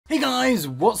Hey guys,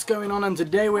 what's going on? And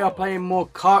today we are playing more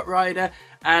KartRider,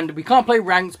 and we can't play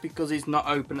ranked because it's not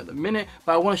open at the minute,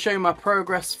 but I want to show you my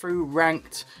progress through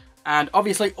ranked. And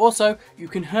obviously also you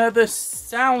can hear the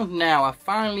sound now. I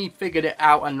finally figured it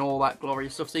out and all that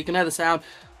glorious stuff, so you can hear the sound,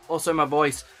 also my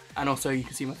voice, and also you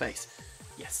can see my face.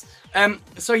 Yes.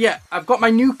 So yeah, I've got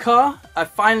my new car. I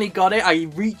finally got it. I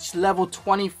reached level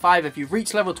 25. If you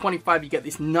reach level 25 you get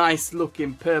this nice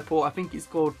looking purple, I think it's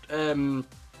called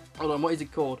hold on, what is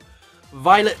it called?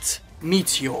 Violet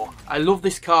Meteor. I love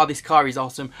this car. This car is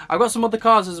awesome. I've got some other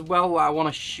cars as well that I want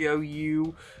to show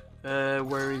you.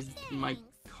 Where is my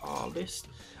car list?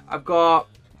 I've got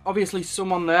obviously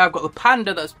some on there. I've got the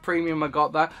Panda that's premium. I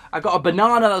got that. I got a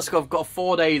banana that's got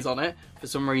 4 days on it for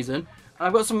some reason. And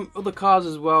I've got some other cars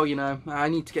as well. You know, I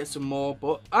need to get some more.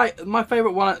 But my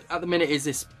favourite one at the minute is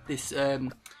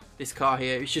this car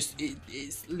here.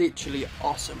 It's literally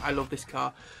awesome. I love this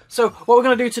car. So what we're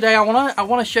gonna do today, I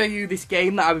wanna show you this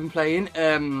game that I've been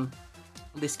playing.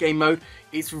 This game mode.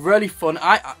 It's really fun.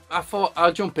 I thought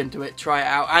I'll jump into it, try it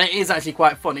out, and it is actually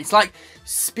quite fun. It's like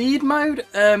speed mode,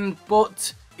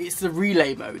 but it's the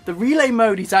relay mode. The relay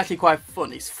mode is actually quite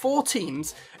fun. It's 4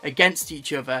 teams against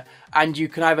each other, and you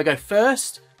can either go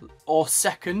first or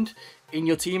second in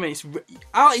your team, and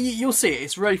you'll see it.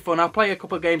 It's really fun. I'll play a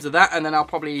couple of games of that, and then I'll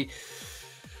probably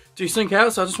do something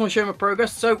else. So I just want to show you my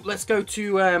progress. So let's go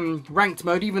to ranked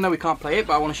mode, even though we can't play it,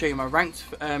 but I want to show you my ranked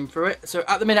for it. So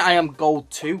at the minute I am gold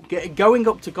 2, going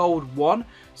up to gold 1.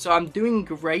 So I'm doing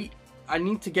great. I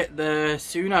need to get there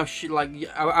soon. I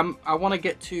want to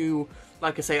get to,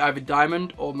 like I say, either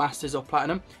diamond or masters or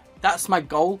platinum. That's my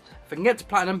goal. If I can get to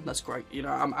platinum, that's great. You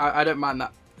know, I don't mind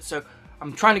that. So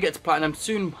I'm trying to get to platinum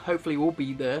soon. Hopefully we'll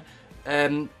be there.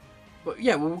 But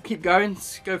yeah, we'll keep going.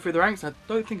 Let's go through the ranks. I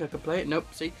don't think I can play it. Nope.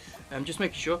 See, just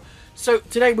making sure. So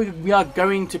today we are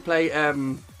going to play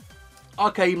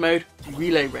arcade mode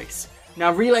relay race.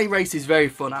 Now relay race is very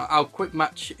fun. I'll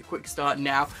quick start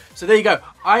now. So there you go.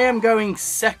 I am going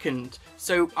second.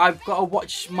 So I've got to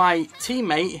watch my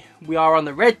teammate. We are on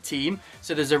the red team.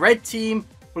 So there's a red team,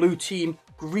 blue team,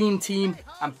 green team,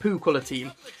 and poo color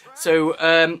team. So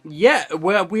yeah,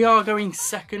 we are going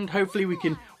second. Hopefully we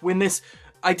can win this.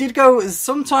 I did go,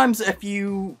 sometimes if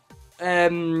you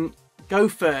go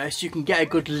first, you can get a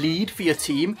good lead for your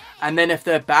team, and then if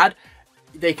they're bad,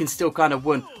 they can still kind of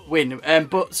win.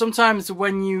 But sometimes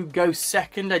when you go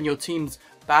second and your team's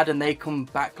bad and they come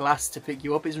back last to pick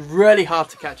you up, it's really hard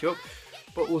to catch up.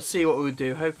 But we'll see what we'll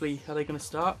do. Hopefully, are they going to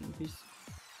start?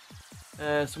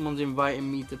 Someone's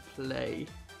inviting me to play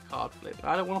card flip.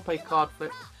 I don't want to play card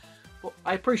flip. Well,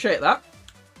 I appreciate that,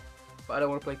 but I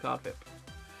don't want to play card flip.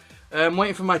 I'm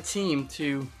waiting for my team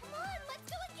to.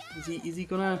 Is he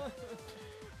gonna?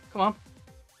 Come on.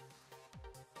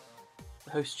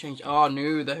 The host changed. Oh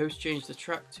no, the host changed the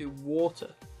track to water.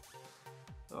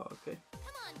 Oh, okay. Come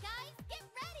on, guys, get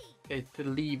ready. Okay, to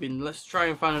leaving. Let's try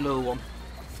and find another one.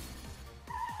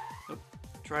 Oh,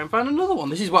 try and find another one.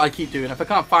 This is what I keep doing. If I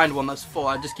can't find one that's full,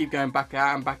 I just keep going back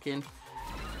out and back in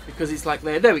because it's like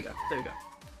there. There we go. There we go.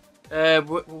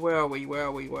 Where are we?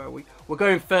 We're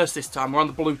going first this time. We're on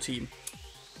the blue team.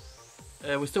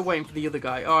 We're still waiting for the other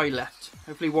guy. Oh, he left.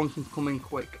 Hopefully one can come in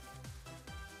quick.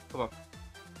 Come on.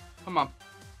 Come on.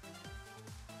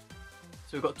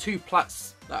 So we've got 2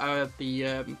 plats that are the...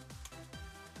 I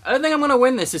don't think I'm going to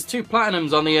win this. There's 2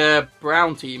 platinums on the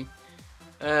brown team.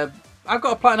 I've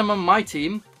got a platinum on my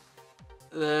team.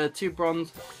 2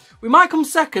 bronze. We might come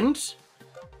second.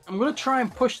 I'm going to try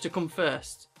and push to come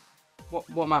first.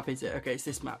 What map is it? Okay, it's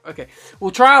this map. Okay,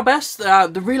 we'll try our best.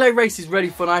 The relay race is really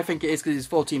fun. I think it is because it's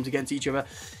 4 teams against each other.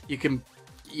 You can,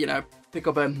 you know, pick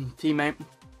up a teammate.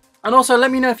 And also, let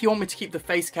me know if you want me to keep the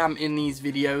face cam in these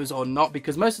videos or not,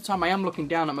 because most of the time I am looking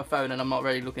down at my phone and I'm not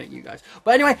really looking at you guys.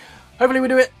 But anyway, hopefully we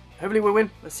do it. Hopefully we'll win.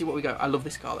 Let's see what we go. I love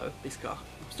this car though. This car.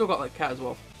 I've still got that cat as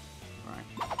well. All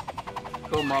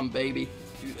right. Come on, baby.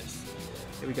 Let's do this.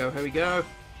 Here we go. Here we go.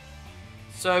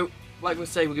 So, like we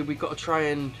say, we've got to try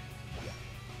and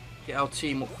get our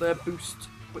team up there. Boost.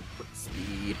 Quick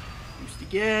speed. Boost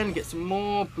again. Get some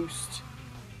more. Boost.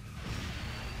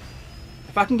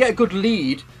 If I can get a good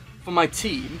lead for my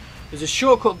team, there's a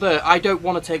shortcut there. I don't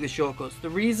want to take the shortcuts. The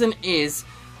reason is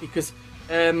because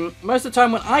most of the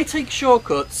time when I take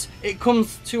shortcuts, it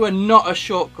comes to not a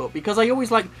shortcut. Because I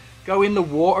always like go in the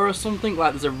water or something.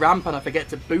 Like there's a ramp and I forget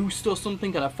to boost or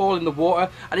something and I fall in the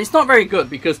water. And it's not very good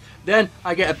because then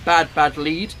I get a bad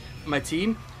lead for my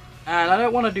team. And I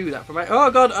don't want to do that for my...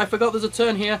 Oh god, I forgot there's a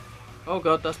turn here. Oh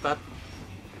god, that's bad.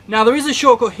 Now there is a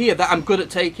shortcut here that I'm good at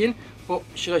taking, but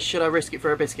should I risk it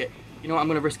for a biscuit? You know what, I'm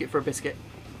going to risk it for a biscuit.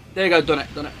 There you go, done it.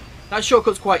 That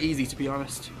shortcut's quite easy, to be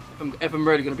honest. If If I'm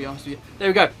really going to be honest with you. There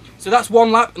we go. So that's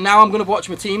one lap. Now I'm going to watch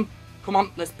my team. Come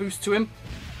on, let's boost to him.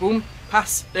 Boom,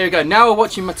 pass. There we go. Now we're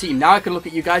watching my team. Now I can look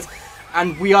at you guys.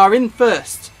 And we are in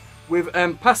first. We've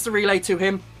passed the relay to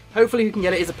him. Hopefully he can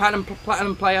get it. He's a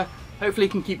platinum player. Hopefully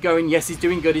he can keep going. Yes, he's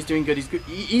doing good. He's doing good. He's good.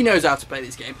 He knows how to play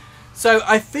this game. So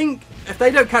I think if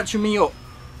they don't catch me up,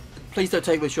 please don't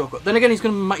take the shortcut. Then again,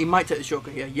 he might take the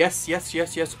shortcut here. Yes, yes,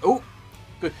 yes, yes. Oh,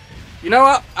 good. You know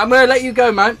what? I'm going to let you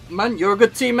go, man. Man, you're a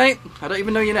good teammate. I don't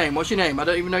even know your name. What's your name? I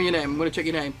don't even know your name. I'm going to check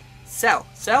your name. Cell.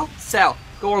 Cell? Cell.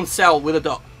 Go on, Cell with a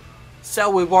dot.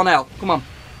 Cell with one L. Come on.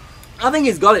 I think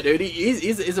he's got it, dude.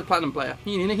 He's a platinum player.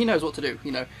 He knows what to do,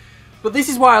 you know. But this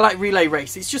is why I like Relay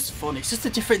Race. It's just fun. It's just a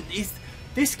different...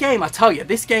 This game, I tell you,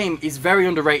 this game is very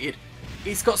underrated.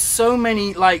 It's got so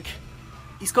many, like...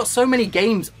 It's got so many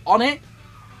games on it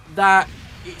that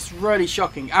it's really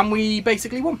shocking. And we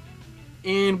basically won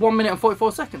in 1 minute and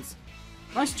 44 seconds.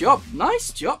 Nice job.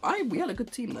 Nice job. We had a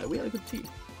good team, though. We had a good team.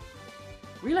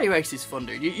 Relay Race is fun,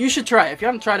 dude. You should try it. If you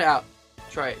haven't tried it out,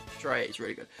 try it. Try it. It's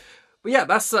really good. But yeah,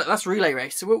 that's Relay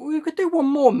Race. So we could do one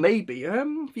more, maybe.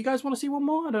 If you guys want to see one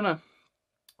more, I don't know.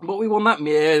 But we won that.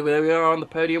 Yeah, there we are on the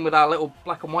podium with our little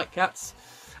black and white cats.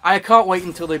 I can't wait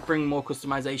until they bring more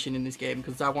customization in this game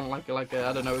because I want like a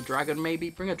I don't know, a dragon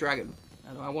maybe. Bring a dragon.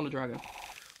 I want a dragon.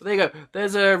 But there you go.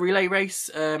 There's a Relay Race.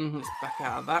 Let's back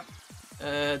out of that.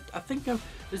 I think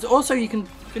there's also you can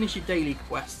finish your daily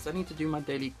quests. I need to do my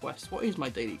daily quests. What is my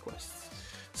daily quests?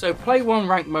 So play one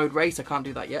ranked mode race. I can't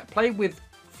do that yet. Play with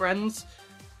friends.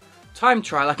 Time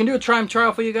trial. I can do a time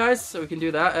trial for you guys, so we can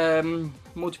do that.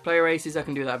 Multiplayer races, I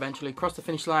can do that eventually. Cross the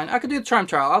finish line. I can do the time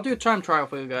trial. I'll do a time trial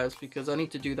for you guys because I need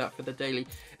to do that for the daily.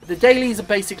 The dailies are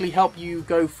basically help you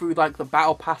go through like the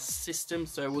battle pass system.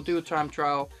 So we'll do a time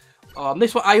trial on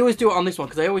this one. I always do it on this one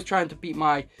because I always try to beat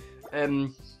my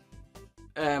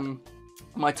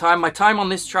my time. My time on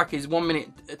this track is 1 minute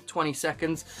 20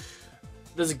 seconds.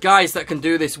 There's guys that can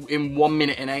do this in 1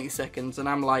 minute and 8 seconds, and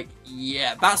I'm like,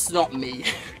 yeah, that's not me.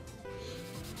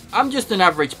 I'm just an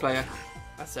average player,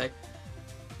 I say.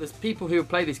 There's people who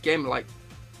play this game like,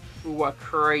 who are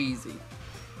crazy.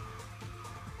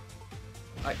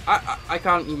 Like, I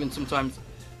can't even sometimes.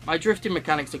 My drifting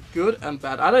mechanics are good and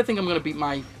bad. I don't think I'm going to beat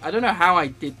my... I don't know how I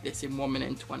did this in 1 minute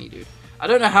and 20, dude. I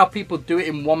don't know how people do it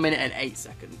in 1 minute and 8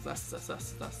 seconds. That's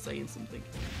saying something.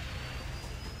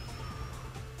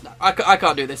 No, I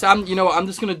can't do this. You know what? I'm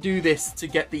just going to do this to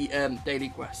get the daily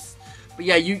quests. But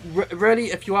yeah, you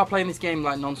really, if you are playing this game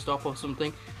like non-stop or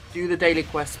something, do the daily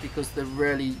quests because they're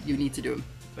really, you need to do them,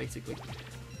 basically.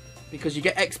 Because you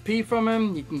get XP from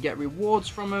them, you can get rewards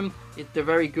from them, they're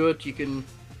very good, you can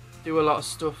do a lot of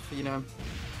stuff, you know.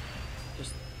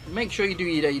 Just make sure you do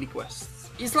your daily quests.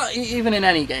 It's like, even in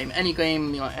any game,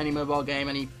 you know, any mobile game,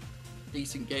 any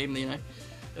decent game, you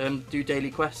know, do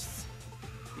daily quests.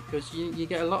 Because you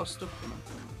get a lot of stuff from them.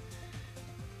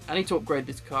 I need to upgrade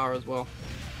this car as well.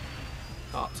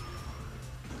 Kart.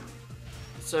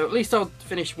 So at least I'll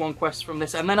finish one quest from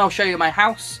this, and then I'll show you my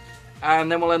house,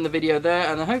 and then we'll end the video there,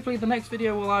 and then hopefully the next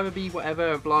video will either be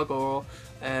whatever, a vlog or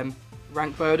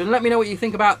rank mode. And let me know what you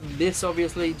think about this.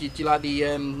 Obviously, do you like the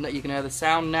that you can hear the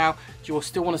sound now? Do you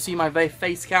still want to see my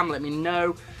face cam? Let me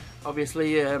know.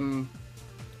 Obviously,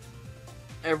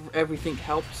 everything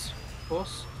helps, of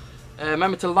course.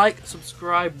 Remember to like,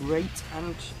 subscribe, rate,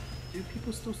 and do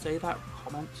people still say that?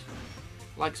 Comment.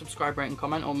 Like, subscribe, rate, and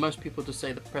comment, or most people just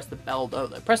say press the bell, don't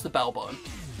they? Press the bell button.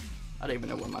 I don't even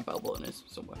know where my bell button is,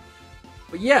 somewhere.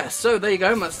 But yeah, so there you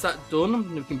go, that's that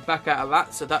done. We can back out of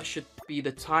that, so that should be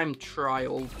the time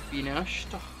trial finished.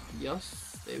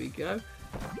 Yes, there we go.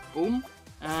 Boom.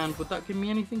 And would that give me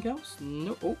anything else?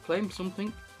 No. Oh, claim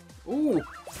something. Oh,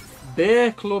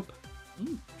 Bear Club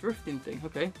drifting thing.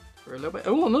 Okay, for a little bit.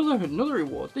 Oh, another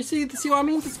reward. See what I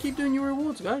mean? Just keep doing your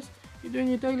rewards, guys. Keep doing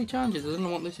your daily challenges. I don't know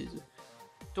what this is.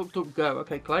 Duck, duck, go.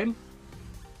 Okay, claim.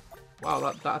 Wow,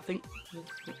 that I think.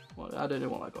 Well, I don't know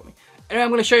what that got me. Anyway, I'm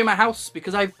going to show you my house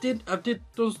because I've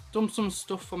done some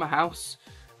stuff for my house.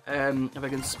 If I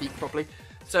can speak properly.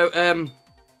 So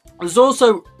there's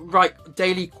also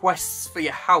daily quests for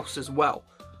your house as well,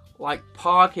 like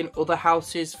park in other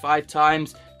houses 5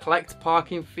 times, collect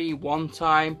parking fee 1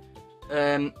 time.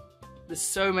 There's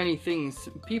so many things.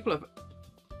 People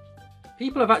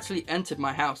have actually entered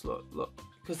my house. Look.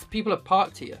 Because people have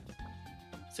parked here.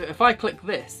 So if I click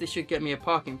this should get me a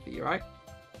parking fee, right?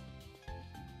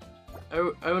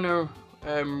 Owner,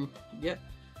 yeah.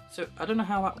 So I don't know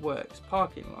how that works.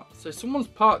 Parking lot. So someone's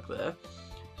parked there.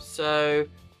 So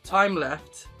time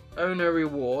left, owner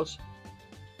reward,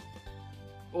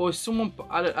 or someone.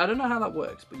 I don't know how that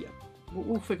works, but yeah,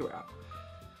 we'll figure it out.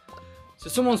 So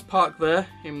someone's parked there.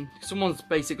 Someone's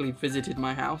basically visited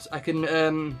my house. I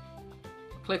can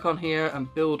click on here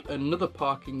and build another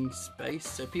parking space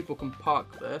so people can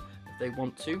park there if they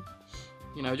want to.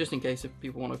 You know, just in case if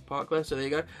people want to park there. So there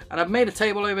you go. And I've made a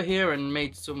table over here and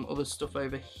made some other stuff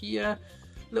over here.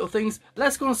 Little things.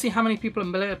 Let's go and see how many people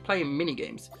are playing mini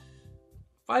games.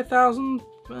 5,000,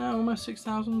 almost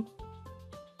 6,000,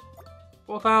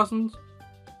 4,000,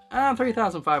 and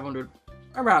 3,500,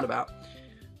 around about.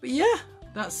 But yeah,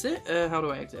 that's it. How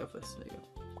do I exit off this? There you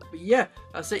go. But yeah,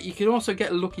 that's it. You can also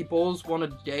get lucky balls, one a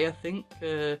day, I think.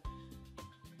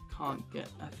 Can't get.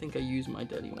 I think I used my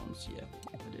daily ones. Yeah,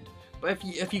 I did. But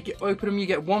if you open them, you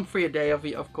get one free a day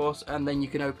of course, and then you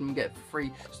can open them and get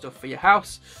free stuff for your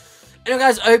house. Anyway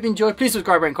guys, I hope you enjoyed. Please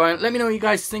subscribe, rate, and comment. Let me know what you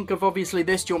guys think of obviously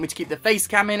this. Do you want me to keep the face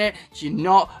cam in it? Do you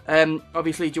not?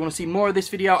 Obviously, do you want to see more of this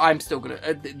video? I'm still gonna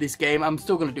this game. I'm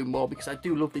still gonna do more because I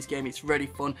do love this game. It's really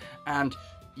fun, and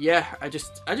yeah, I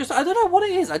don't know what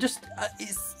it is.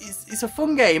 It's a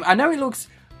fun game. I know it looks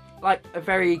like a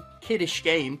very kiddish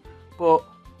game, but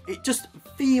it just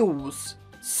feels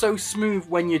so smooth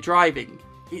when you're driving.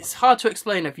 It's hard to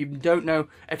explain if you don't know.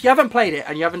 If you haven't played it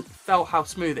and you haven't felt how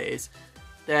smooth it is,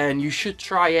 then you should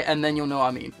try it and then you'll know what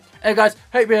I mean. Anyway guys,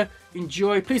 hope you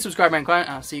enjoy. Please subscribe and comment,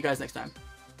 and I'll see you guys next time.